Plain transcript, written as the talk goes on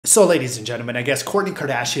So ladies and gentlemen, I guess Kourtney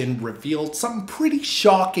Kardashian revealed something pretty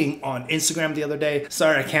shocking on Instagram the other day.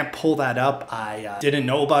 Sorry, I can't pull that up. I didn't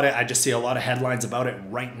know about it. I just see a lot of headlines about it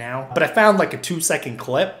right now. But I found like a 2-second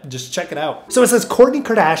clip. Just check it out. So it says Kourtney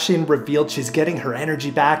Kardashian revealed she's getting her energy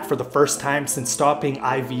back for the first time since stopping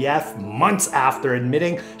IVF months after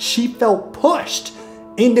admitting she felt pushed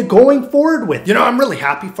into going forward with. I'm really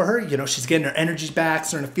happy for her. She's getting her energy back,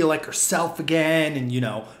 starting to feel like herself again,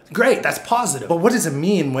 and great, that's positive. But what does it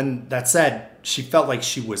mean when that said she felt like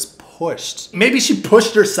she was pushed? Maybe she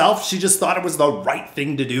pushed herself. She just thought it was the right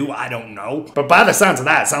thing to do. I don't know. But by the sounds of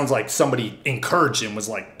that, it sounds like somebody encouraged him, was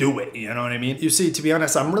like, do it. You know what I mean? You see, to be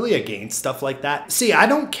honest, I'm really against stuff like that. See, I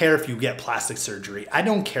don't care if you get plastic surgery. I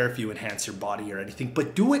don't care if you enhance your body or anything,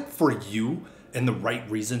 but do it for you and the right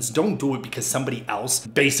reasons. Don't do it because somebody else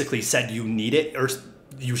basically said you need it or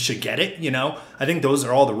you should get it, I think those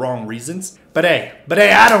are all the wrong reasons. But hey,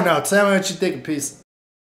 I don't know. Tell me what you think. Peace.